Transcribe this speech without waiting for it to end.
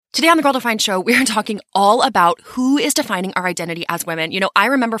Today on the Girl Defined Show, we're talking all about who is defining our identity as women. You know, I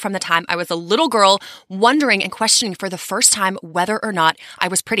remember from the time I was a little girl wondering and questioning for the first time whether or not I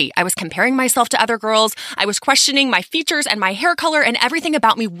was pretty. I was comparing myself to other girls. I was questioning my features and my hair color and everything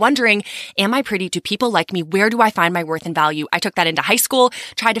about me, wondering, am I pretty? Do people like me? Where do I find my worth and value? I took that into high school,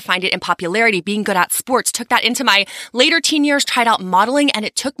 tried to find it in popularity, being good at sports, took that into my later teen years, tried out modeling, and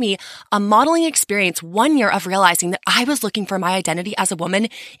it took me a modeling experience, 1 year of realizing that I was looking for my identity as a woman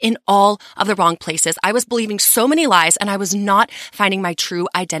in all of the wrong places. I was believing so many lies and I was not finding my true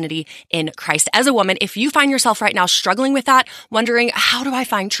identity in Christ. As a woman, if you find yourself right now struggling with that, wondering, how do I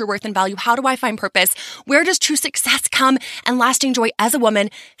find true worth and value? How do I find purpose? Where does true success come and lasting joy as a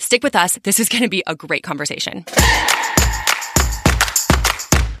woman? Stick with us. This is going to be a great conversation.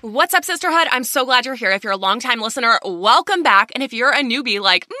 What's up, sisterhood? I'm so glad you're here. If you're a longtime listener, welcome back. And if you're a newbie,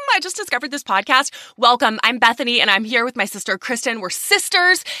 like, I just discovered this podcast, welcome. I'm Bethany, and I'm here with my sister, Kristen. We're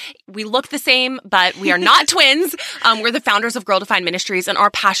sisters. We look the same, but we are not twins. We're the founders of Girl Defined Ministries, and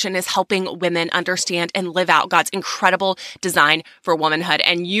our passion is helping women understand and live out God's incredible design for womanhood.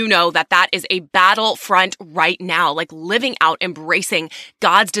 And you know that that is a battlefront right now, like living out, embracing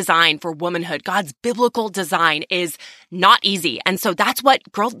God's design for womanhood. God's biblical design is not easy. And so that's what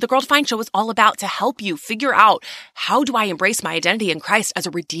the Girl Defined Show is all about, to help you figure out, how do I embrace my identity in Christ as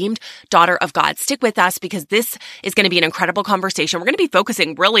a redeemed daughter of God? Stick with us, because this is going to be an incredible conversation. We're going to be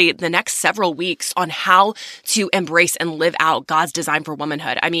focusing really the next several weeks on how to embrace and live out God's design for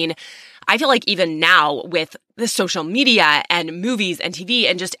womanhood. I mean, I feel like even now with the social media and movies and TV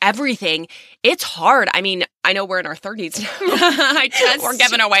and just everything, it's hard. I mean, I know we're in our 30s now. We're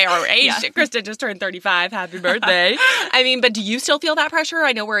giving away our age. Yeah. Kristen just turned 35. Happy birthday. I mean, but do you still feel that pressure?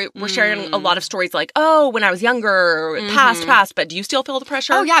 I know we're sharing a lot of stories like, oh, when I was younger, past, but do you still feel the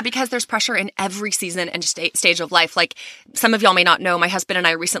pressure? Oh, yeah, because there's pressure in every season and stage of life. Like, some of y'all may not know, my husband and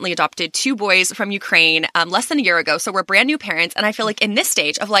I recently adopted 2 boys from Ukraine less than a year ago. So we're brand new parents. And I feel like in this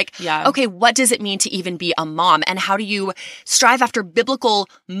stage of like, okay, what does it mean to even be a mom? And how do you strive after biblical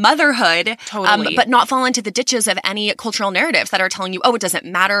motherhood, but not fall into the ditches of any cultural narratives that are telling you, oh, it doesn't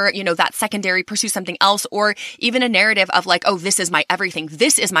matter, you know, that's secondary, pursue something else, or even a narrative of like, oh, this is my everything.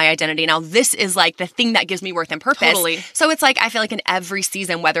 This is my identity. Now, this is like the thing that gives me worth and purpose. Totally. So it's like, I feel like in every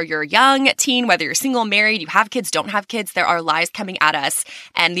season, whether you're young, teen, whether you're single, married, you have kids, don't have kids, there are lies coming at us,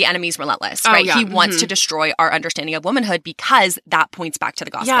 and the enemy's relentless, right? He wants to destroy our understanding of womanhood, because that points back to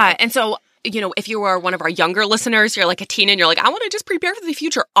the gospel. Yeah. And so, you know, if you are one of our younger listeners, you're like a teen and you're like, I want to just prepare for the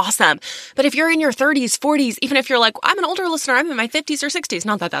future. Awesome. But if you're in your 30s, 40s, even if you're like, I'm an older listener, I'm in my 50s or 60s.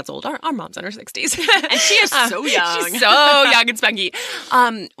 Not that that's old. Our mom's in her 60s. And she is so young. She's so young and spunky.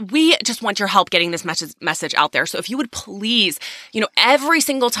 We just want your help getting this message out there. So if you would please, you know, every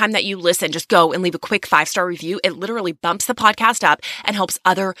single time that you listen, just go and leave a quick 5-star review. It literally bumps the podcast up and helps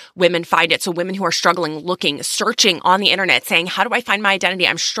other women find it. So women who are struggling, looking, searching on the internet, saying, how do I find my identity?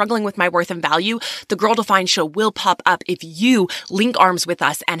 I'm struggling with my worth and value. The Girl Defined Show will pop up if you link arms with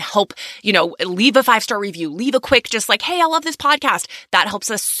us and help, you know, leave a 5-star review, leave a quick, just like, hey, I love this podcast. That helps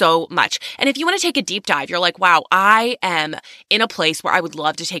us so much. And if you want to take a deep dive, you're like, wow, I am in a place where I would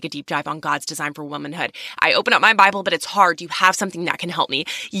love to take a deep dive on God's design for womanhood. I open up my Bible, but it's hard. Do you have something that can help me?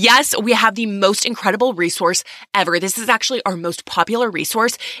 Yes, we have the most incredible resource ever. This is actually our most popular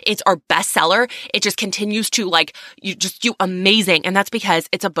resource. It's our bestseller. It just continues to like, you just do amazing. And that's because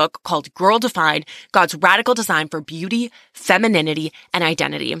it's a book called Girl Defined, God's Radical Design for Beauty, Femininity, and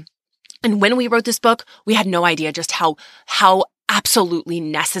Identity. And when we wrote this book, we had no idea just how absolutely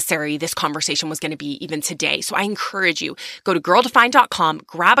necessary this conversation was going to be even today. So I encourage you, go to girldefined.com,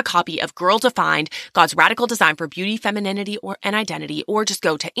 grab a copy of Girl Defined, God's Radical Design for Beauty, Femininity, and Identity, or just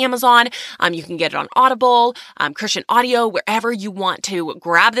go to Amazon. You can get it on Audible, Christian Audio, wherever you want to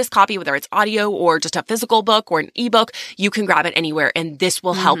grab this copy, whether it's audio or just a physical book or an ebook, you can grab it anywhere. And this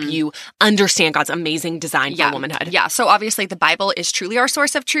will help you understand God's amazing design for womanhood. Yeah. So obviously the Bible is truly our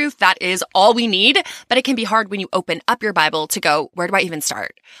source of truth. That is all we need, but it can be hard when you open up your Bible to go, where do I even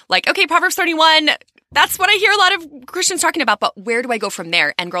start? Like, okay, Proverbs 31, that's what I hear a lot of Christians talking about, but where do I go from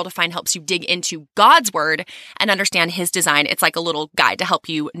there? And Girl Defined helps you dig into God's word and understand his design. It's like a little guide to help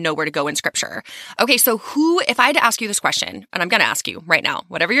you know where to go in scripture. Okay, so if I had to ask you this question, and I'm going to ask you right now,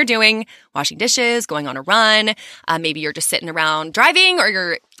 whatever you're doing, washing dishes, going on a run, maybe you're just sitting around driving, or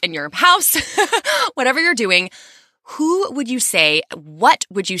you're in your house, whatever you're doing, what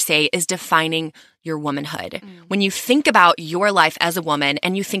would you say is defining your womanhood. When you think about your life as a woman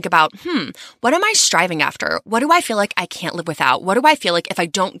and you think about, what am I striving after? What do I feel like I can't live without? What do I feel like if I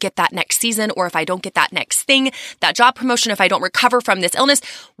don't get that next season, or if I don't get that next thing, that job promotion, if I don't recover from this illness,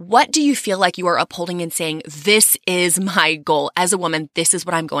 what do you feel like you are upholding and saying, this is my goal as a woman, this is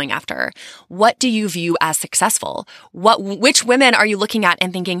what I'm going after? What do you view as successful? Which women are you looking at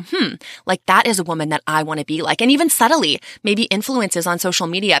and thinking, like that is a woman that I want to be like? And even subtly, maybe influences on social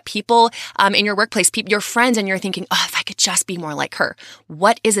media, people in your workplace, your friends, and you're thinking, oh, if I could just be more like her.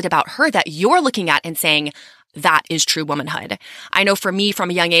 What is it about her that you're looking at and saying, that is true womanhood? I know for me, from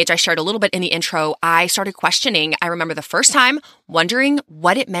a young age, I shared a little bit in the intro, I started questioning. I remember the first time wondering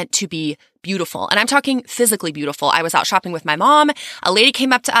what it meant to be beautiful. And I'm talking physically beautiful. I was out shopping with my mom. A lady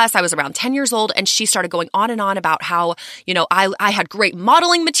came up to us. I was around 10 years old, and she started going on and on about how, I had great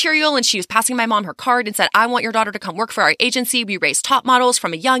modeling material, and she was passing my mom her card and said, I want your daughter to come work for our agency. We raise top models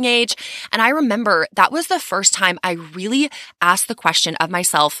from a young age. And I remember that was the first time I really asked the question of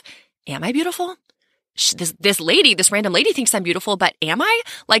myself, am I beautiful? This random lady thinks I'm beautiful, but am I?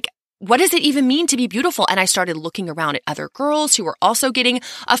 Like, what does it even mean to be beautiful? And I started looking around at other girls who were also getting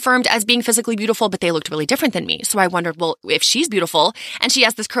affirmed as being physically beautiful, but they looked really different than me. So I wondered, well, if she's beautiful and she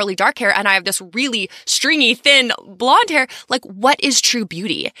has this curly dark hair and I have this really stringy, thin blonde hair, like what is true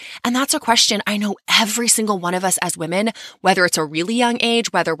beauty? And that's a question I know every single one of us as women, whether it's a really young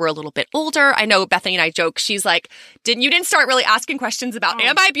age, whether we're a little bit older. I know Bethany and I joke, she's like, you didn't start really asking questions about,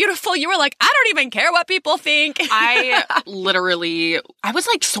 am I beautiful? You were like, I don't even care what people think. I was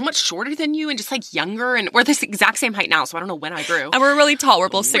like so much shorter than you and just like younger, and we're this exact same height now, so I don't know when I grew. And we're really tall. We're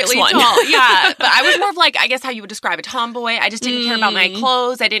both 6'1". Really tall, yeah. But I was more of like, I guess how you would describe a tomboy. I just didn't care about my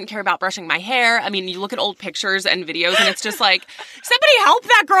clothes. I didn't care about brushing my hair. I mean, you look at old pictures and videos and it's just like, somebody help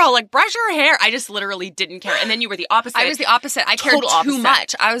that girl, like brush her hair. I just literally didn't care. And then you were the opposite. I was the opposite. I cared too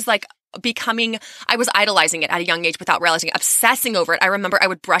much. I was like, I was idolizing it at a young age without realizing it, obsessing over it. I remember I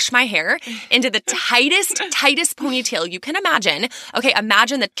would brush my hair into the tightest ponytail you can imagine. Okay,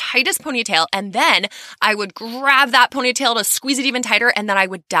 imagine the tightest ponytail. And then I would grab that ponytail to squeeze it even tighter. And then I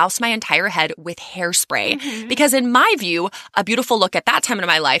would douse my entire head with hairspray. Because in my view, a beautiful look at that time in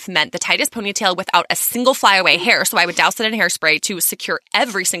my life meant the tightest ponytail without a single flyaway hair. So I would douse it in hairspray to secure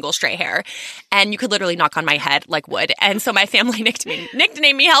every single stray hair. And you could literally knock on my head like wood. And so my family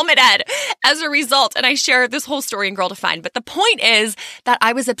nicknamed me Helmet Head as a result. And I share this whole story in Girl Defined. But the point is that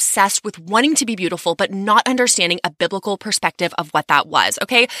I was obsessed with wanting to be beautiful, but not understanding a biblical perspective of what that was.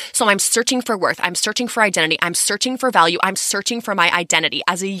 Okay. So I'm searching for worth. I'm searching for identity. I'm searching for value. I'm searching for my identity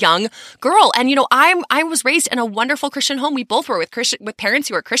as a young girl. And, I was raised in a wonderful Christian home. We both were with parents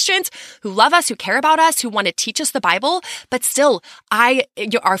who are Christians, who love us, who care about us, who want to teach us the Bible. But still,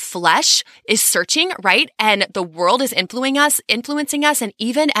 our flesh is searching, right? And the world is influencing us. And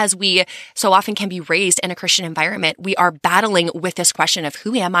even as we so often can be raised in a Christian environment, we are battling with this question of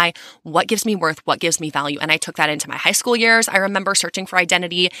who am I? What gives me worth? What gives me value? And I took that into my high school years. I remember searching for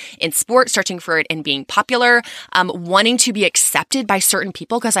identity in sports, searching for it in being popular, wanting to be accepted by certain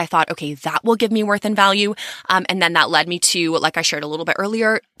people because I thought, okay, that will give me worth and value. And then that led me to, like I shared a little bit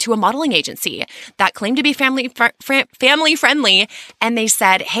earlier, to a modeling agency that claimed to be family friendly. And they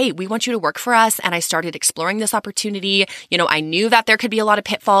said, hey, we want you to work for us. And I started exploring this opportunity. I knew that there could be a lot of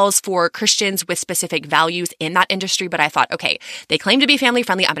pitfalls for Christians with specific values in that industry, but I thought, okay, they claim to be family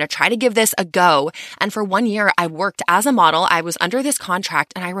friendly. I'm going to try to give this a go. And for 1 year, I worked as a model. I was under this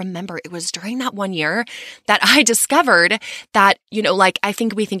contract. And I remember it was during that 1 year that I discovered that, I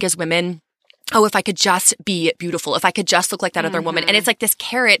think we think as women, oh, if I could just be beautiful, if I could just look like that other woman. And it's like this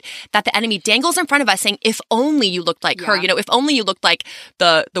carrot that the enemy dangles in front of us saying, if only you looked like her, if only you looked like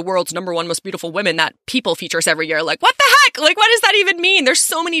the world's #1 most beautiful women that People features every year. Like, what the heck? Like, what does that even mean? There's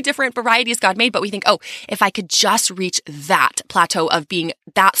so many different varieties God made, but we think, oh, if I could just reach that plateau of being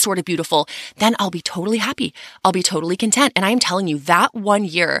that sort of beautiful, then I'll be totally happy. I'll be totally content. And I am telling you, that 1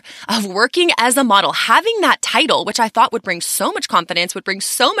 year of working as a model, having that title, which I thought would bring so much confidence, would bring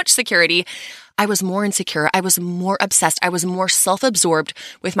so much security, I was more insecure. I was more obsessed. I was more self-absorbed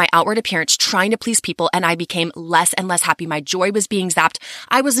with my outward appearance, trying to please people, and I became less and less happy. My joy was being zapped.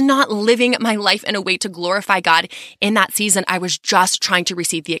 I was not living my life in a way to glorify God in that season. I was just trying to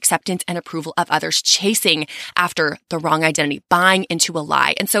receive the acceptance and approval of others, chasing after the wrong identity, buying into a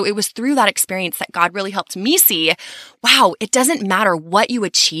lie. And so it was through that experience that God really helped me see, wow, it doesn't matter what you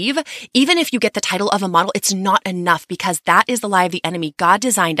achieve. Even if you get the title of a model, it's not enough because that is the lie of the enemy. God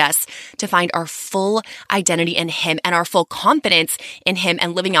designed us to find our full identity in Him and our full confidence in Him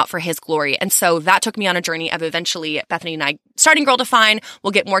and living out for His glory. And so that took me on a journey of eventually Bethany and I starting Girl Define.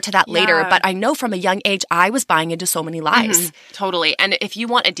 We'll get more to that later. But I know from a young age, I was buying into so many lies. Totally. And if you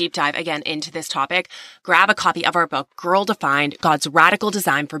want a deep dive, again, into this topic, grab a copy of our book, Girl Defined, God's Radical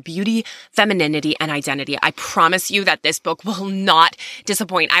Design for Beauty, Femininity, and Identity. I promise you that this book will not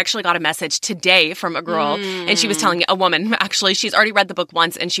disappoint. I actually got a message today from a girl, and she was telling me, a woman, actually, she's already read the book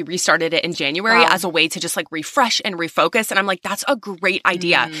once, and she restarted it in January as a way to just like refresh and refocus. And I'm like, that's a great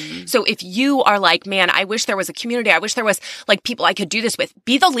idea. So if you are like, man, I wish there was a community, I wish there was like people I could do this with,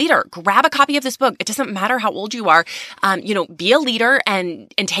 be the leader. Grab a copy of this book. It doesn't matter how old you are. Be a leader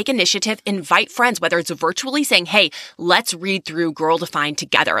and take initiative. Invite friends, whether it's virtually saying, hey, let's read through Girl Defined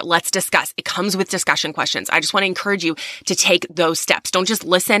together. Let's discuss. It comes with discussion questions. I just want to encourage you to take those steps. Don't just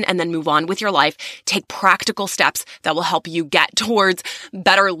listen and then move on with your life. Take practical steps that will help you get towards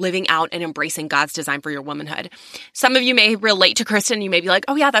better living out and embracing God's design for your womanhood. Some of you may relate to Kristen. You may be like,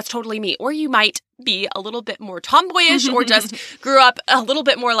 oh yeah, that's totally me. Or you might be a little bit more tomboyish or just grew up a little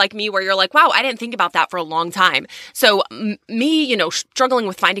bit more like me where you're like, wow, I didn't think about that for a long time. So me, struggling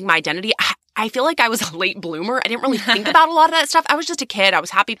with finding my identity, I feel like I was a late bloomer. I didn't really think about a lot of that stuff. I was just a kid. I was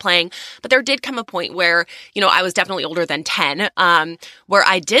happy playing. But there did come a point where, I was definitely older than 10, where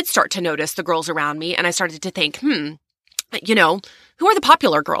I did start to notice the girls around me. And I started to think, who are the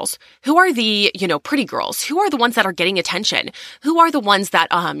popular girls? Who are the, pretty girls? Who are the ones that are getting attention? Who are the ones that,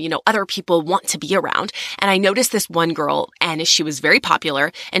 other people want to be around? And I noticed this one girl, and she was very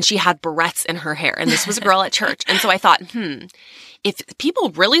popular, and she had barrettes in her hair. And this was a girl at church. And so I thought, if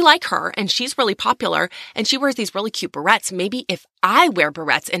people really like her and she's really popular and she wears these really cute barrettes, maybe if I wear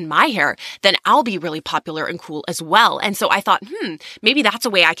barrettes in my hair, then I'll be really popular and cool as well. And so I thought, maybe that's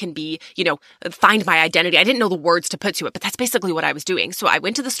a way I can be, find my identity. I didn't know the words to put to it, but that's basically what I was doing. So I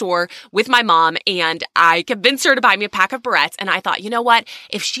went to the store with my mom and I convinced her to buy me a pack of barrettes. And I thought, you know what?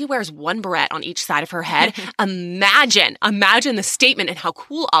 If she wears one barrette on each side of her head, imagine the statement and how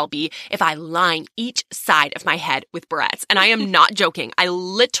cool I'll be if I line each side of my head with barrettes. And I am not joking. I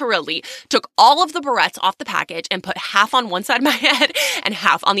literally took all of the barrettes off the package and put half on one side of my head and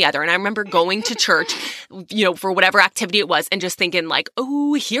half on the other. And I remember going to church, for whatever activity it was and just thinking like,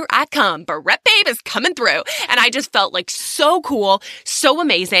 oh, here I come. Barrette babe is coming through. And I just felt like so cool, so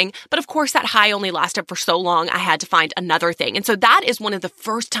amazing. But of course that high only lasted for so long. I had to find another thing. And so that is one of the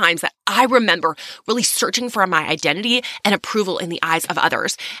first times that I remember really searching for my identity and approval in the eyes of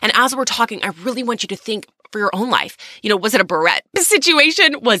others. And as we're talking, I really want you to think for your own life. Was it a barrette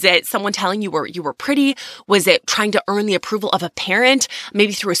situation? Was it someone telling you were pretty? Was it trying to earn the approval of a parent?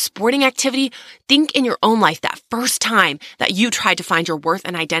 Maybe through a sporting activity? Think in your own life that first time that you tried to find your worth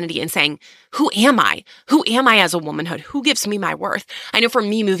and identity and saying, who am I? Who am I as a womanhood? Who gives me my worth? I know for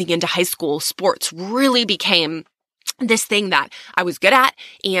me, moving into high school, sports really became this thing that I was good at.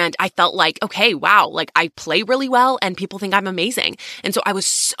 And I felt like, okay, wow, like I play really well and people think I'm amazing. And so I was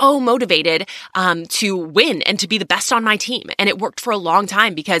so motivated to win and to be the best on my team. And it worked for a long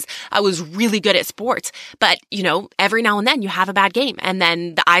time because I was really good at sports. But, every now and then you have a bad game and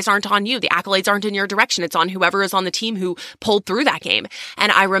then the eyes aren't on you. The accolades aren't in your direction. It's on whoever is on the team who pulled through that game.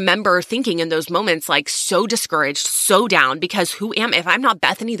 And I remember thinking in those moments, like so discouraged, so down because if I'm not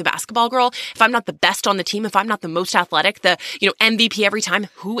Bethany, the basketball girl, if I'm not the best on the team, if I'm not the most athletic, the, MVP every time,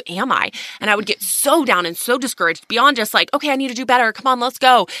 who am I? And I would get so down and so discouraged beyond just like, okay, I need to do better. Come on, let's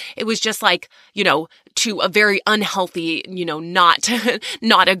go. It was just like, to a very unhealthy,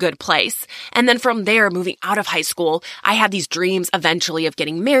 not a good place. And then from there, moving out of high school, I had these dreams eventually of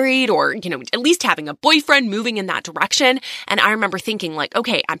getting married or, at least having a boyfriend, moving in that direction. And I remember thinking like,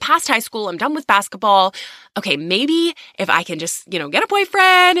 okay, I'm past high school. I'm done with basketball. Okay, maybe if I can just, get a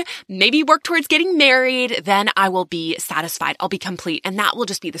boyfriend, maybe work towards getting married, then I will be satisfied. I'll be complete. And that will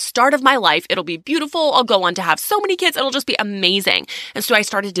just be the start of my life. It'll be beautiful. I'll go on to have so many kids. It'll just be amazing. And so I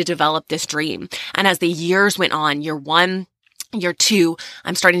started to develop this dream. And as the years went on, year 1, year 2,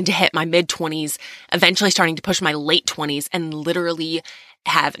 I'm starting to hit my mid-20s, eventually starting to push my late 20s and literally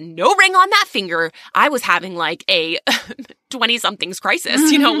have no ring on that finger. I was having like a 20-somethings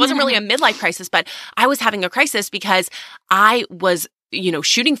crisis. It wasn't really a midlife crisis, but I was having a crisis because I was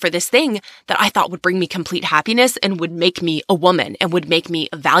shooting for this thing that I thought would bring me complete happiness and would make me a woman and would make me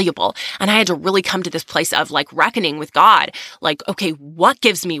valuable. And I had to really come to this place of like reckoning with God. Like, okay, what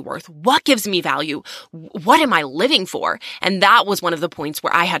gives me worth? What gives me value? What am I living for? And that was one of the points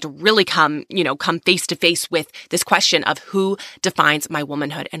where I had to really come face to face with this question of who defines my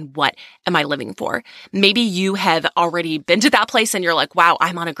womanhood and what am I living for? Maybe you have already been to that place and you're like, wow,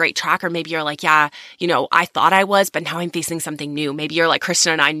 I'm on a great track. Or maybe you're like, yeah, I thought I was, but now I'm facing something new. Maybe you're like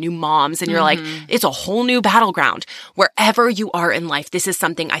Kristen and I, new moms, and you're like, it's a whole new battleground. Wherever you are in life, this is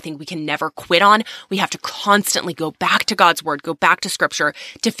something I think we can never quit on. We have to constantly go back to God's word, go back to scripture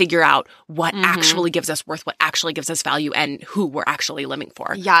to figure out what actually gives us worth, what actually gives us value, and who we're actually living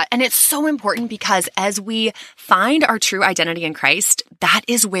for. Yeah, and it's so important because as we find our true identity in Christ, that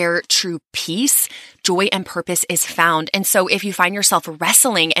is where true peace, joy, and purpose is found. And so if you find yourself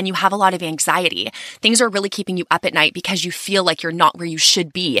wrestling and you have a lot of anxiety, things are really keeping you up at night because you feel like you're not where you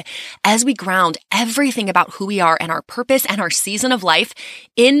should be. As we ground everything about who we are and our purpose and our season of life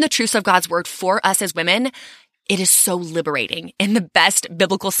in the truths of God's word for us as women, it is so liberating in the best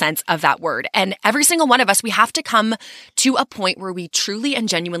biblical sense of that word. And every single one of us, we have to come to a point where we truly and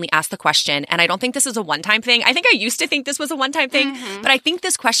genuinely ask the question. And I don't think this is a one-time thing. I think I used to think this was a one-time thing, but I think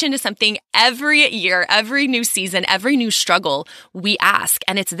this question is something every year, every new season, every new struggle we ask.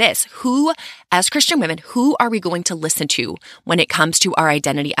 And it's this: who, as Christian women, who are we going to listen to when it comes to our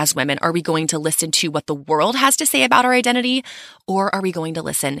identity as women? Are we going to listen to what the world has to say about our identity, or are we going to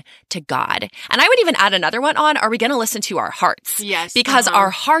listen to God? And I would even add another one on: are we going to listen to our hearts? Yes. Because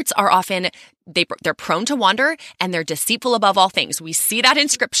our hearts are often, they're prone to wander and they're deceitful above all things. We see that in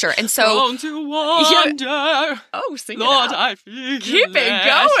scripture. And so, prone to wander. Yeah. Oh, sing Lord, it out. I feel Keep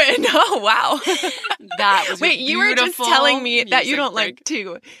it going. Oh, wow. That was Wait, you were just telling me that you don't like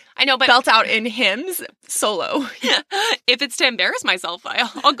to I know, but belt out in hymns solo. if it's to embarrass myself,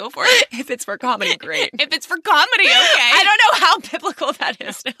 I'll go for it. If it's for comedy, great. If it's for comedy, okay. I don't know how biblical that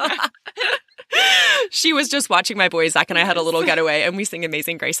is. She was just watching my boys. Zach and I had a little getaway and we sing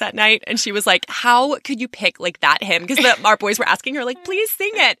Amazing Grace that night. And she was like, how could you pick like that hymn? Because our boys were asking her like, please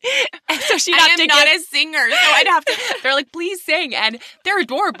sing it. And so she got to not a singer. So I'd have to, they're like, please sing. And they're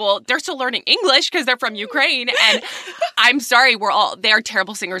adorable. They're still learning English because they're from Ukraine. And I'm sorry, they're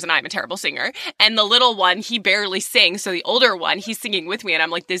terrible singers and I'm a terrible singer. And the little one, he barely sings. So the older one, he's singing with me. And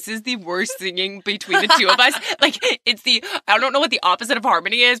I'm like, this is the worst singing between the two of us. Like I don't know what the opposite of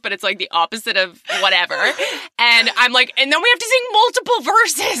harmony is, but it's like the opposite of whatever. And I'm like, and then we have to sing multiple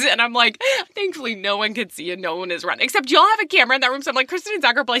verses. And I'm like, thankfully no one could see and no one is running. Except y'all have a camera in that room. So I'm like, Kristen and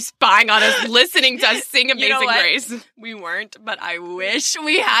Zach are probably spying on us, listening to us sing Amazing Grace. We weren't, but I wish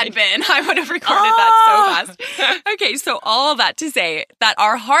we had been. I would have recorded that so fast. Okay, so all that to say that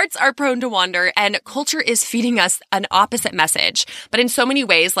our hearts are prone to wander and culture is feeding us an opposite message. But in so many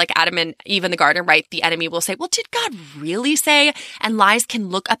ways, like Adam and Eve in the garden, right, the enemy will say, well, did God really say? And lies can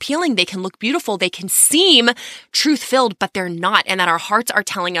look appealing. They can look beautiful. They can seem truth-filled, but they're not. And that our hearts are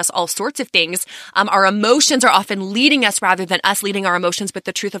telling us all sorts of things. Our emotions are often leading us rather than us leading our emotions with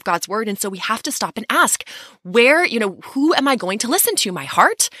the truth of God's word. And so we have to stop and ask, who am I going to listen to? My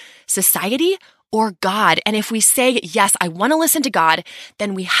heart, society, or God? And if we say, yes, I want to listen to God,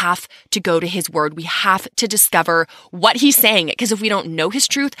 then we have to go to his word. We have to discover what he's saying. Because if we don't know his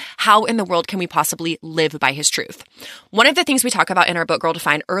truth, how in the world can we possibly live by his truth? One of the things we talk about in our book, Girl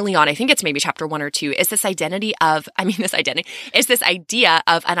Defined, early on, I think it's maybe chapter 1 or 2, is this idea of an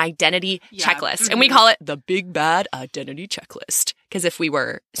identity checklist. And we call it the big bad identity checklist. Because if we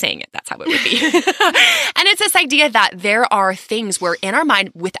were saying it, that's how it would be. And it's this idea that there are things where in our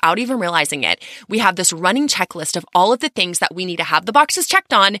mind, without even realizing it, we have this running checklist of all of the things that we need to have the boxes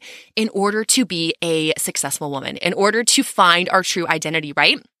checked on in order to be a successful woman, in order to find our true identity,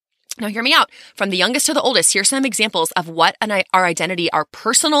 right? Now, hear me out. From the youngest to the oldest, here's some examples of what our identity, our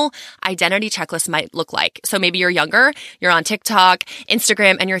personal identity checklist might look like. So maybe you're younger, you're on TikTok,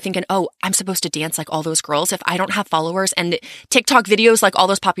 Instagram, and you're thinking, oh, I'm supposed to dance like all those girls. If I don't have followers and TikTok videos like all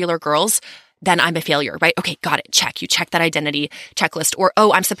those popular girls, then I'm a failure, right? Okay, got it. Check. You check that identity checklist. Or,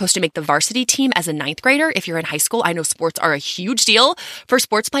 oh, I'm supposed to make the varsity team as a 9th grader. If you're in high school, I know sports are a huge deal for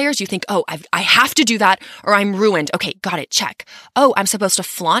sports players. You think, oh, I have to do that or I'm ruined. Okay, got it. Check. Oh, I'm supposed to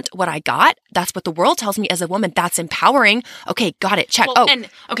flaunt what I got. That's what the world tells me as a woman. That's empowering. Okay, got it. Check. Well,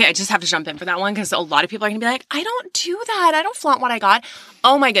 okay, I just have to jump in for that one because a lot of people are going to be like, I don't do that. I don't flaunt what I got.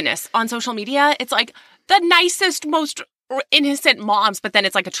 Oh my goodness. On social media, it's like the nicest, most innocent moms, but then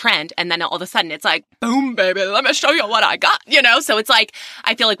it's like a trend. And then all of a sudden it's like, boom, baby, let me show you what I got, So it's like,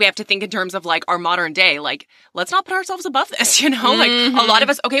 I feel like we have to think in terms of like our modern day, like, let's not put ourselves above this, Like a lot of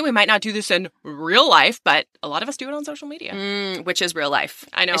us, okay, we might not do this in real life, but a lot of us do it on social media. Which is real life.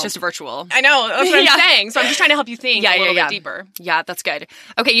 I know. It's just virtual. I know. That's what I'm saying. So I'm just trying to help you think a little bit deeper. Yeah, that's good.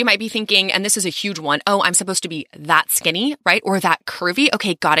 Okay, you might be thinking, and this is a huge one, oh, I'm supposed to be that skinny, right? Or that curvy.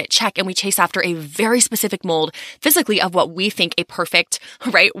 Okay, got it. Check. And we chase after a very specific mold physically of what we think a perfect,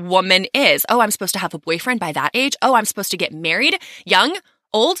 right, woman is. Oh, I'm supposed to have a boyfriend by that age. Oh, I'm supposed to get married young.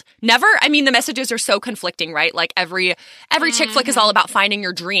 Old? Never? I mean, the messages are so conflicting, right? Like every chick flick is all about finding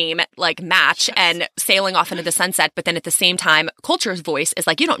your dream, like match and sailing off into the sunset. But then at the same time, culture's voice is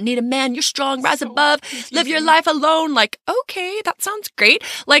like, you don't need a man. You're strong, rise above, live your life alone. Like, okay, that sounds great.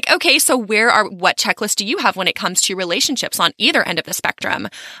 Like, okay, so what checklist do you have when it comes to relationships on either end of the spectrum?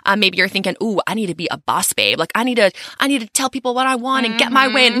 Maybe you're thinking, ooh, I need to be a boss babe. Like I need to tell people what I want and get my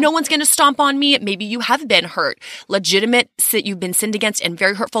way and no one's going to stomp on me. Maybe you have been hurt, you've been sinned against in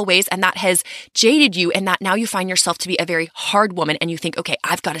very hurtful ways, and that has jaded you, and that now you find yourself to be a very hard woman, and you think, okay,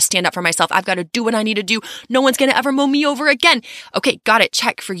 I've got to stand up for myself. I've got to do what I need to do. No one's going to ever mow me over again. Okay, got it.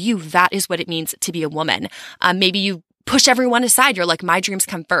 Check. For you, that is what it means to be a woman. Maybe you push everyone aside. You're like, my dreams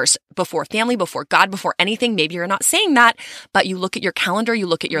come first, before family, before God, before anything. Maybe you're not saying that, but you look at your calendar, you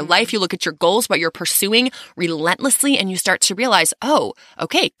look at your life, you look at your goals, what you're pursuing relentlessly, and you start to realize, oh,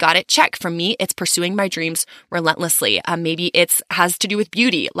 okay, got it, check. For me, it's pursuing my dreams relentlessly. Maybe it has to do with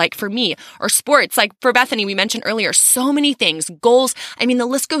beauty, like for me, or sports, like for Bethany, we mentioned earlier, so many things, goals. I mean, the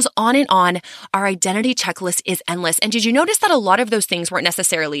list goes on and on. Our identity checklist is endless. And did you notice that a lot of those things weren't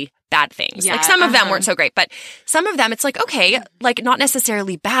necessarily bad things? Yeah, like some of them weren't so great, but some of them it's like, okay, like not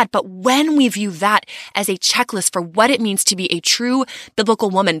necessarily bad, but when we view that as a checklist for what it means to be a true biblical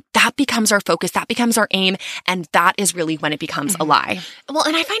woman, that becomes our focus, that becomes our aim, and that is really when it becomes a lie. Well,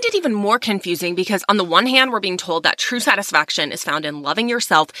 and I find it even more confusing because on the one hand, we're being told that true satisfaction is found in loving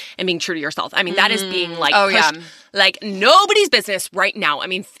yourself and being true to yourself. I mean, that is being like pushed like nobody's business right now. I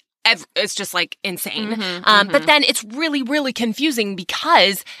mean, it's just like insane. But then it's really, really confusing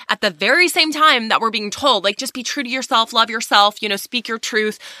because at the very same time that we're being told, like, just be true to yourself, love yourself, speak your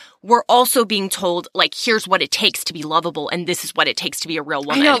truth, we're also being told, like, here's what it takes to be lovable and this is what it takes to be a real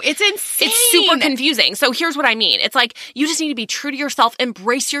woman. I know, it's insane. It's super confusing. So here's what I mean. It's like, you just need to be true to yourself,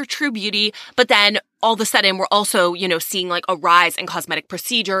 embrace your true beauty, but then all of a sudden we're also, seeing like a rise in cosmetic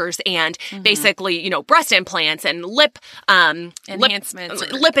procedures and basically, breast implants and lip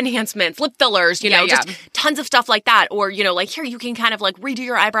enhancements, lip enhancements, lip fillers, just tons of stuff like that. Or, like here you can kind of like redo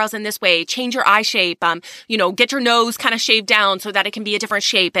your eyebrows in this way, change your eye shape, get your nose kind of shaved down so that it can be a different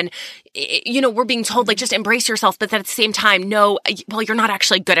shape. And, we're being told like, just embrace yourself. But then at the same time, no, well, you're not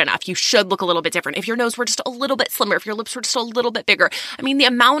actually good enough. You should look a little bit different. If your nose were just a little bit slimmer, if your lips were just a little bit bigger. I mean, the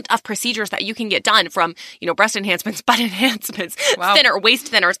amount of procedures that you can get done from, breast enhancements, butt enhancements, thinner,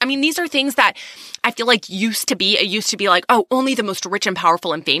 waist thinners. I mean, these are things that I feel like used to be like, oh, only the most rich and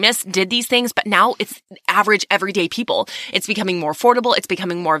powerful and famous did these things. But now it's average everyday people. It's becoming more affordable. It's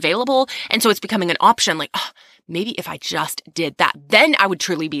becoming more available. And so it's becoming an option like, oh, maybe if I just did that, then I would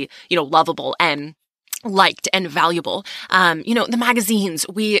truly be, lovable and liked and valuable. The magazines,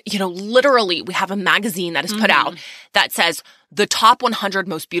 we have a magazine that is put out that says the top 100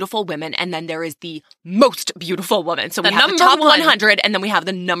 most beautiful women, and then there is the most beautiful woman. So we have the top 100, and then we have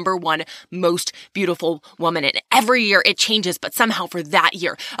the number one most beautiful woman. And every year it changes, but somehow for that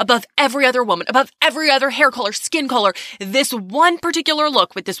year, above every other woman, above every other hair color, skin color, this one particular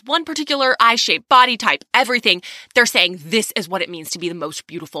look with this one particular eye shape, body type, everything, they're saying this is what it means to be the most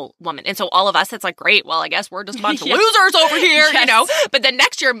beautiful woman. And so all of us, it's like, great, well, I guess we're just a bunch of losers over here, But then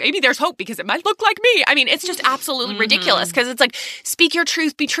next year, maybe there's hope because it might look like me. I mean, it's just absolutely ridiculous because it's like, speak your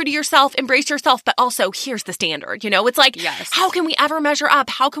truth, be true to yourself, embrace yourself, but also here's the standard, It's like, how can we ever measure up?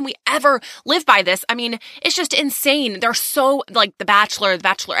 How can we ever live by this? I mean, it's just insane. They're so, like, The Bachelor, The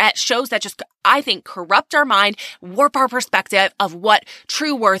Bachelorette, shows that just, I think, corrupt our mind, warp our perspective of what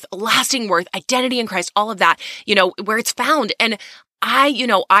true worth, lasting worth, identity in Christ, all of that, where it's found. And I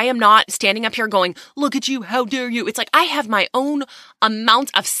am not standing up here going, look at you, how dare you? It's like I have my own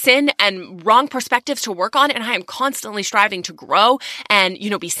amount of sin and wrong perspectives to work on, and I am constantly striving to grow and,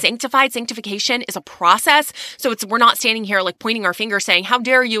 be sanctified. Sanctification is a process. So we're not standing here like pointing our finger saying, how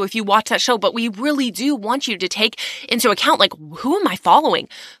dare you if you watch that show? But we really do want you to take into account, like, who am I following?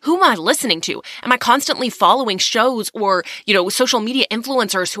 Who am I listening to? Am I constantly following shows or, social media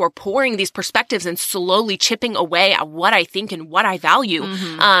influencers who are pouring these perspectives and slowly chipping away at what I think and what I value?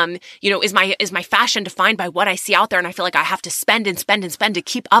 Is my fashion defined by what I see out there? And I feel like I have to spend and spend and spend to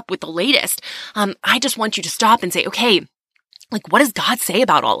keep up with the latest. I just want you to stop and say, okay, like, what does God say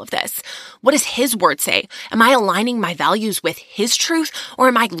about all of this? What does His word say? Am I aligning my values with His truth, or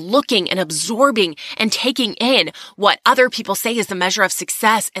am I looking and absorbing and taking in what other people say is the measure of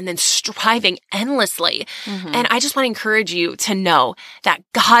success and then striving endlessly? And I just want to encourage you to know that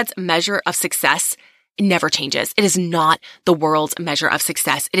God's measure of success never changes. It is not the world's measure of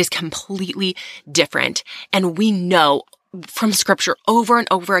success. It is completely different. And we know from scripture over and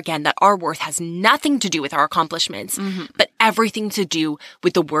over again that our worth has nothing to do with our accomplishments, but everything to do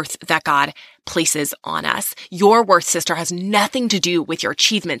with the worth that God places on us. Your worth, sister, has nothing to do with your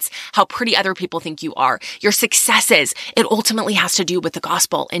achievements, how pretty other people think you are, your successes. It ultimately has to do with the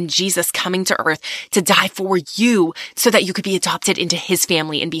gospel and Jesus coming to earth to die for you so that you could be adopted into his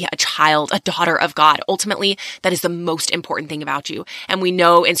family and be a child, a daughter of God. Ultimately, that is the most important thing about you. And we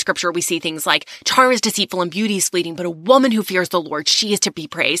know in scripture, we see things like charm is deceitful and beauty is fleeting, but a woman who fears the Lord, she is to be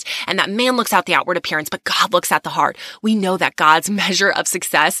praised. And that man looks at the outward appearance, but God looks at the heart. We know that God's measure of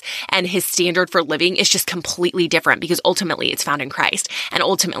success and his standard for living is just completely different because ultimately it's found in Christ. And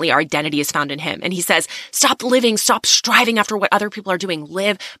ultimately our identity is found in him. And he says, stop living, stop striving after what other people are doing.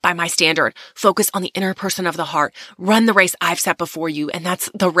 Live by my standard. Focus on the inner person of the heart. Run the race I've set before you. And that's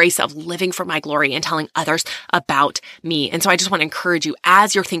the race of living for my glory and telling others about me. And so I just want to encourage you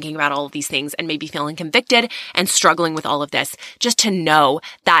as you're thinking about all of these things and maybe feeling convicted and struggling with all of this, just to know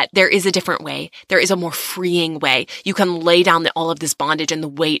that there is a different way. There is a more freeing way. You can lay down all of this bondage and the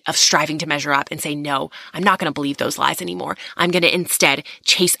weight of striving to measure up and say, no, I'm not going to believe those lies anymore. I'm going to instead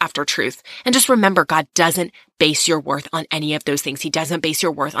chase after truth. And just remember, God doesn't base your worth on any of those things. He doesn't base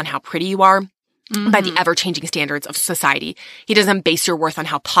your worth on how pretty you are, by the ever-changing standards of society. He doesn't base your worth on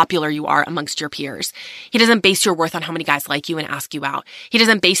how popular you are amongst your peers. He doesn't base your worth on how many guys like you and ask you out. He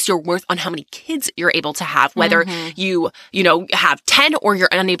doesn't base your worth on how many kids you're able to have, whether you have 10 or you're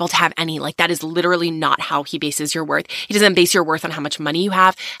unable to have any. Like, that is literally not how he bases your worth. He doesn't base your worth on how much money you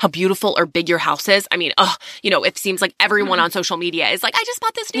have, how beautiful or big your house is. I mean, it seems like everyone on social media is like, I just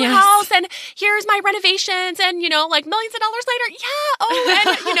bought this new house and here's my renovations and, like millions of dollars later.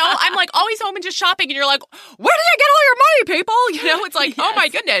 Yeah. And, I'm like always home and just shopping and you're like, where did I get all your money, people? It's like, oh my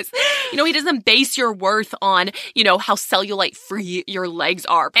goodness. He doesn't base your worth on, how cellulite free your legs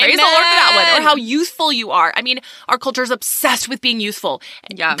are. Praise the Lord for that one. Or how youthful you are. I mean, our culture is obsessed with being youthful.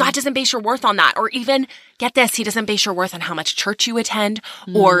 Yeah. God doesn't base your worth on that. Or even, get this, he doesn't base your worth on how much church you attend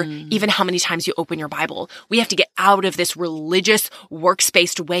or even how many times you open your Bible. We have to get out of this religious,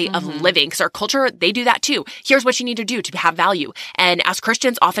 works-based way of living because our culture, they do that too. Here's what you need to do to have value. And as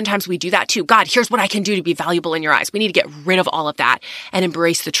Christians, oftentimes we do that too. God, here's what I can do to be valuable in your eyes. We need to get rid of all of that and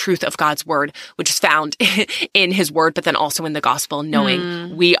embrace the truth of God's word, which is found in his word, but then also in the gospel,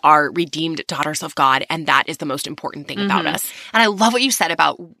 knowing we are redeemed daughters of God. And that is the most important thing about us. And I love what you said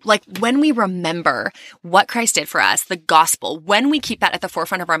about when we remember what Christ did for us, the gospel, when we keep that at the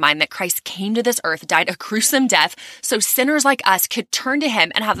forefront of our mind, that Christ came to this earth, died a gruesome death, so sinners like us could turn to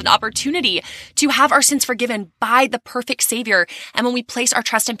him and have an opportunity to have our sins forgiven by the perfect Savior. And when we place our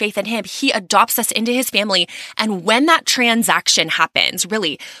trust and faith in him, he adopts us into his family. And when that transaction happens,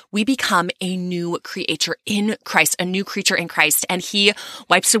 really, we become a new creature in Christ, a new creature in Christ. And he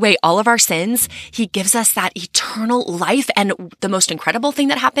wipes away all of our sins. He gives us that eternal life. And the most incredible thing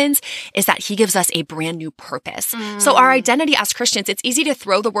that happens is that he gives us a brand new purpose. So our identity as Christians, it's easy to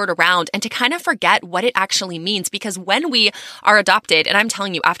throw the word around and to kind of forget what it actually means, because when we are adopted, and I'm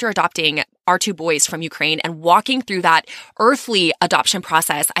telling you, after adopting our two boys from Ukraine and walking through that earthly adoption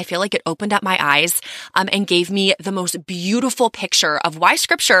process, I feel like it opened up my eyes and gave me the most beautiful picture of why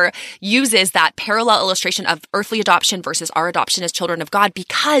scripture uses that parallel illustration of earthly adoption versus our adoption as children of God,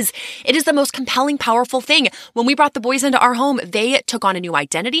 because it is the most compelling, powerful thing. When we brought the boys into our home, they took on a new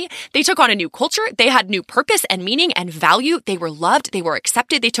identity. They took on a new culture. They had new purpose and meaning and value. They were loved. They were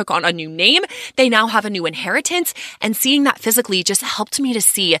accepted. They took on a new name. They now have a new inheritance. And seeing that physically just helped me to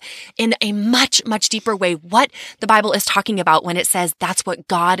see in a much, much deeper way what the Bible is talking about when it says that's what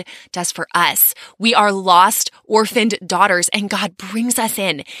God does for us. We are lost, orphaned daughters, and God brings us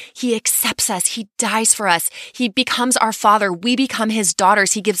in. He accepts us. He dies for us. He becomes our father. We become his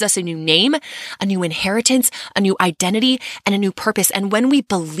daughters. He gives us a new name, a new inheritance, a new identity, and a new purpose. And when we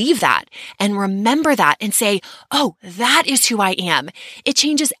believe that and remember that and say, oh, that is who I am, it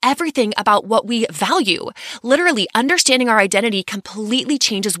changes everything about what we value. Literally, understanding our identity completely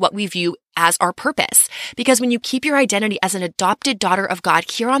changes what we view as our purpose. Because when you keep your identity as an adopted daughter of God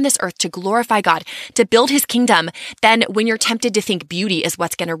here on this earth to glorify God, to build his kingdom, then when you're tempted to think beauty is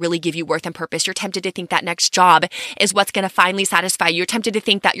what's going to really give you worth and purpose, you're tempted to think that next job is what's going to finally satisfy you, you're tempted to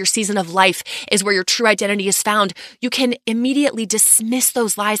think that your season of life is where your true identity is found, you can immediately dismiss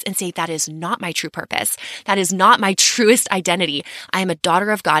those lies and say, that is not my true purpose. That is not my truest identity. I am a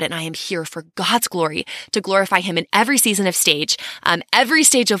daughter of God and I am here for God's glory, to glorify him in every season of every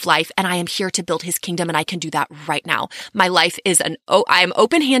stage of life. And I am here to build his kingdom, and I can do that right now. My life is I am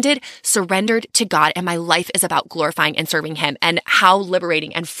open-handed, surrendered to God, and my life is about glorifying and serving him. And how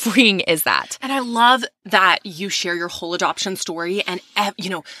liberating and freeing is that? And I love that you share your whole adoption story and,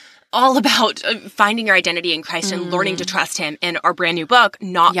 all about finding your identity in Christ and learning to trust him in our brand new book,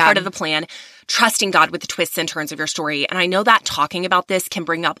 Not Part of the Plan. trusting God with the twists and turns of your story. And I know that talking about this can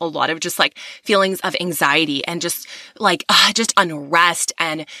bring up a lot of just like feelings of anxiety and just like, just unrest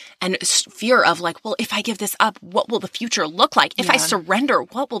and fear of like, well, if I give this up, what will the future look like? If I surrender,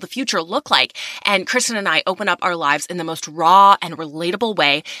 what will the future look like? And Kristen and I open up our lives in the most raw and relatable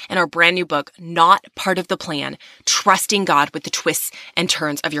way in our brand new book, Not Part of the Plan, Trusting God with the Twists and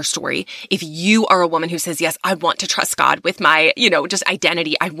Turns of Your Story. If you are a woman who says, yes, I want to trust God with my, just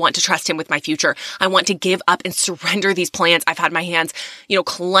identity. I want to trust him with my future. I want to give up and surrender these plans I've had my hands,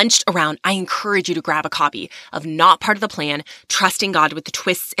 clenched around. I encourage you to grab a copy of Not Part of the Plan, Trusting God with the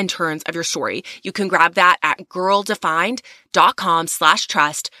Twists and Turns of Your Story. You can grab that at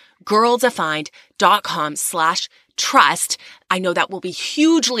girldefined.com/trust, girldefined.com/trust. I know that will be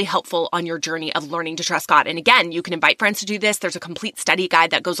hugely helpful on your journey of learning to trust God. And again, you can invite friends to do this. There's a complete study guide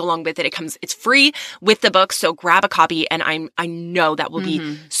that goes along with it. It's free with the book. So grab a copy. And I know that will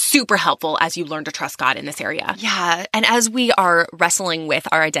be super helpful as you learn to trust God in this area. Yeah. And as we are wrestling with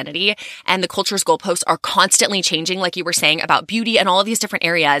our identity and the culture's goalposts are constantly changing, like you were saying about beauty and all of these different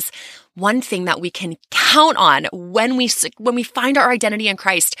areas, one thing that we can count on when we find our identity in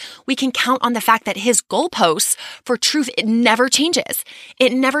Christ, we can count on the fact that his goalposts for truth, it never changes.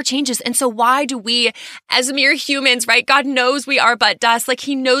 It never changes. And so why do we, as mere humans, right? God knows we are but dust. Like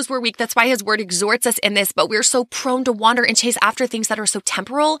he knows we're weak. That's why his word exhorts us in this, but we're so prone to wander and chase after things that are so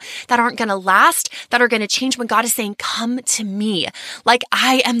temporal, that aren't going to last, that are going to change when God is saying, come to me. Like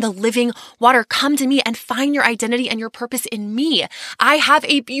I am the living water. Come to me and find your identity and your purpose in me. I have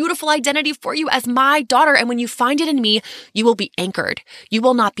a beautiful identity for you as my daughter. And when you find it in me, you will be anchored. You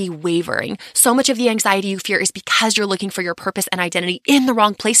will not be wavering. So much of the anxiety you fear is because you're looking for your purpose and identity in the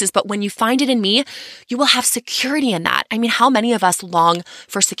wrong places. But when you find it in me, you will have security in that. I mean, how many of us long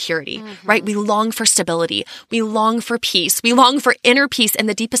for security, right? We long for stability. We long for peace. We long for inner peace in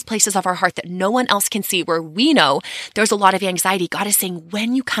the deepest places of our heart that no one else can see, where we know there's a lot of anxiety. God is saying,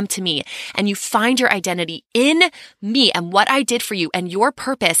 when you come to me and you find your identity in me and what I did for you and your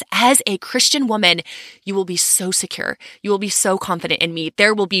purpose as a Christian woman, you will be so secure. You will be so confident in me.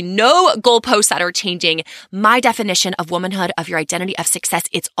 There will be no goalposts that are changing. My definition of womanhood, of your identity, of success,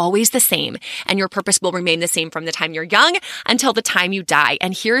 it's always the same. And your purpose will remain the same from the time you're young until the time you die.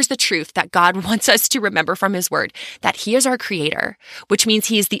 And here's the truth that God wants us to remember from his word, that he is our creator, which means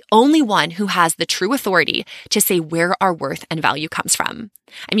he is the only one who has the true authority to say where our worth and value comes from.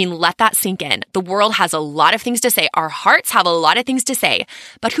 I mean, let that sink in. The world has a lot of things to say. Our hearts have a lot of things to say.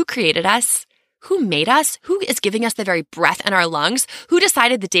 But who created us? Who made us? Who is giving us the very breath in our lungs? Who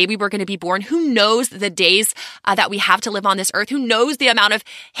decided the day we were going to be born? Who knows the days that we have to live on this earth? Who knows the amount of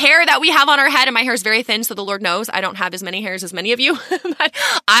hair that we have on our head? And my hair is very thin, so the Lord knows I don't have as many hairs as many of you. But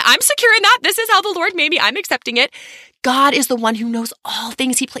I'm secure in that. This is how the Lord made me. I'm accepting it. God is the one who knows all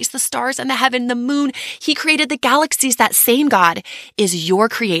things. He placed the stars in the heaven, the moon. He created the galaxies. That same God is your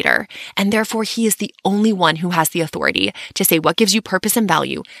creator. And therefore, he is the only one who has the authority to say what gives you purpose and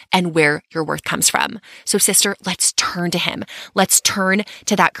value and where your worth comes from. So sister, let's turn to him. Let's turn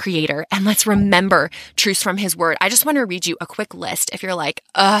to that creator and let's remember truths from his word. I just want to read you a quick list. If you're like,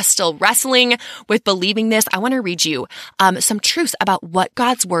 still wrestling with believing this, I want to read you some truths about what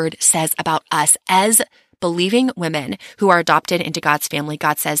God's word says about us as believing women who are adopted into God's family.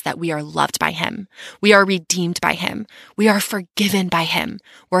 God says that we are loved by him. We are redeemed by him. We are forgiven by him.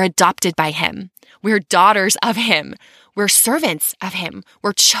 We're adopted by him. We're daughters of him. We're servants of him.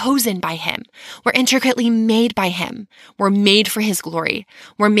 We're chosen by him. We're intricately made by him. We're made for his glory.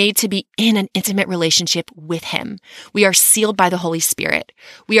 We're made to be in an intimate relationship with him. We are sealed by the Holy Spirit.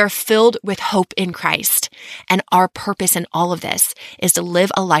 We are filled with hope in Christ. And our purpose in all of this is to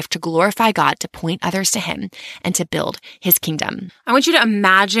live a life to glorify God, to point others to him, and to build his kingdom. I want you to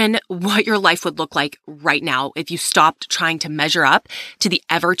imagine what your life would look like right now if you stopped trying to measure up to the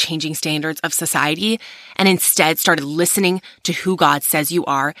ever-changing standards of society and instead started listening to who God says you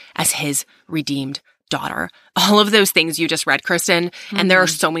are as his redeemed daughter. All of those things you just read, Kristen, and there are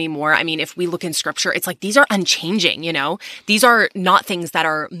so many more. I mean, if we look in scripture, it's like these are unchanging, These are not things that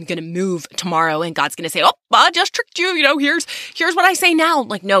are going to move tomorrow and God's going to say, oh, I just tricked you, here's what I say now.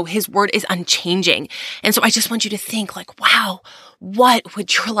 Like, no, his word is unchanging. And so I just want you to think like, wow, what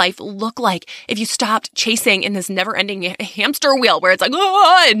would your life look like if you stopped chasing in this never-ending hamster wheel where it's like,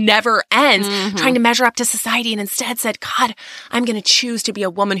 oh, it never ends, trying to measure up to society, and instead said, God, I'm going to choose to be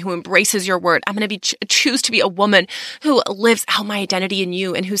a woman who embraces your word. I'm going to choose to be a woman who lives out my identity in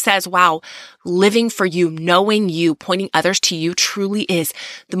you and who says, wow, living for you, knowing you, pointing others to you truly is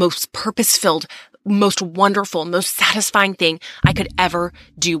the most purpose-filled most wonderful, most satisfying thing I could ever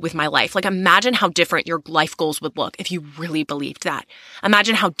do with my life. Like, imagine how different your life goals would look if you really believed that.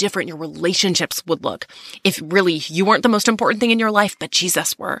 Imagine how different your relationships would look if really you weren't the most important thing in your life, but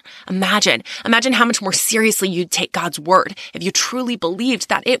Jesus were. Imagine how much more seriously you'd take God's word if you truly believed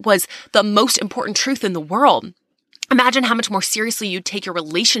that it was the most important truth in the world. Imagine how much more seriously you'd take your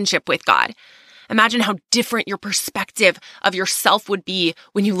relationship with God. Imagine how different your perspective of yourself would be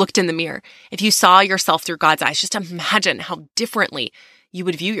when you looked in the mirror. If you saw yourself through God's eyes, just imagine how differently you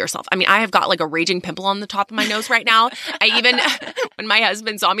would view yourself. I mean, I have got like a raging pimple on the top of my nose right now. When my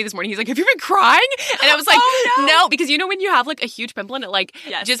husband saw me this morning, he's like, have you been crying? And I was like, no, because you know when you have like a huge pimple and it like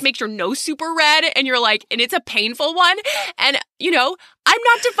just makes your nose super red and you're like, and it's a painful one. And you know, I'm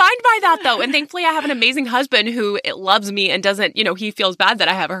not defined by that though. And thankfully I have an amazing husband who loves me and doesn't, he feels bad that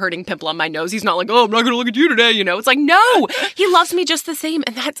I have a hurting pimple on my nose. He's not like, oh, I'm not going to look at you today. It's like, no, he loves me just the same.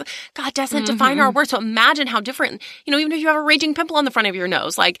 And God doesn't define our worth. So imagine how different, even if you have a raging pimple on the front of your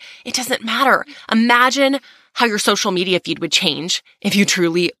nose, like it doesn't matter. Imagine how your social media feed would change if you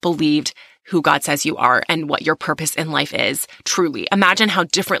truly believed who God says you are and what your purpose in life is, truly. Imagine how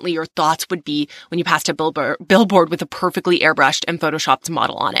differently your thoughts would be when you passed a billboard with a perfectly airbrushed and photoshopped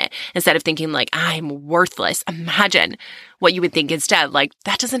model on it. Instead of thinking like, I'm worthless. Imagine what you would think instead. Like,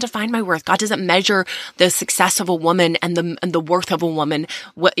 that doesn't define my worth. God doesn't measure the success of a woman and the worth of a woman.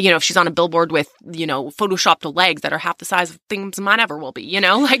 If she's on a billboard with, photoshopped legs that are half the size of things mine ever will be,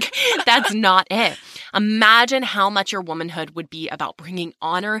 like that's not it. Imagine how much your womanhood would be about bringing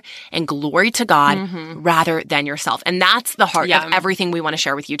honor and glory to God rather than yourself. And that's the heart of everything we want to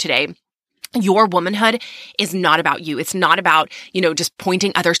share with you today. Your womanhood is not about you. It's not about, just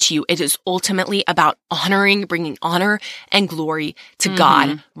pointing others to you. It is ultimately about bringing honor and glory to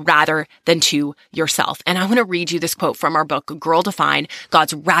God rather than to yourself. And I want to read you this quote from our book, Girl Defined,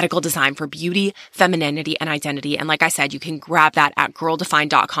 God's Radical Design for Beauty, Femininity, and Identity. And like I said, you can grab that at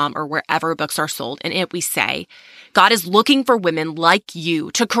girldefined.com or wherever books are sold. And we say, God is looking for women like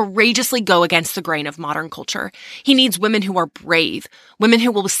you to courageously go against the grain of modern culture. He needs women who are brave, women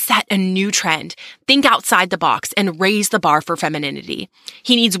who will set a new trend, think outside the box, and raise the bar for femininity.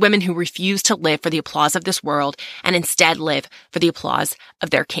 He needs women who refuse to live for the applause of this world and instead live for the applause of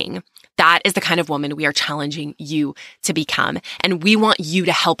their king. That is the kind of woman we are challenging you to become. And we want you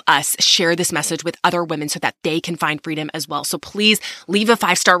to help us share this message with other women so that they can find freedom as well. So please leave a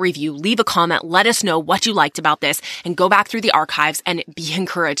 5-star review, leave a comment, let us know what you liked about this, and go back through the archives and be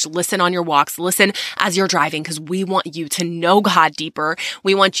encouraged. Listen on your walks, listen as you're driving, because we want you to know God deeper.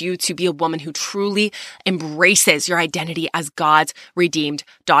 We want you to be a woman who truly embraces your identity as God's redeemed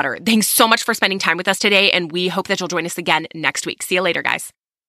daughter. Thanks so much for spending time with us today, and we hope that you'll join us again next week. See you later, guys.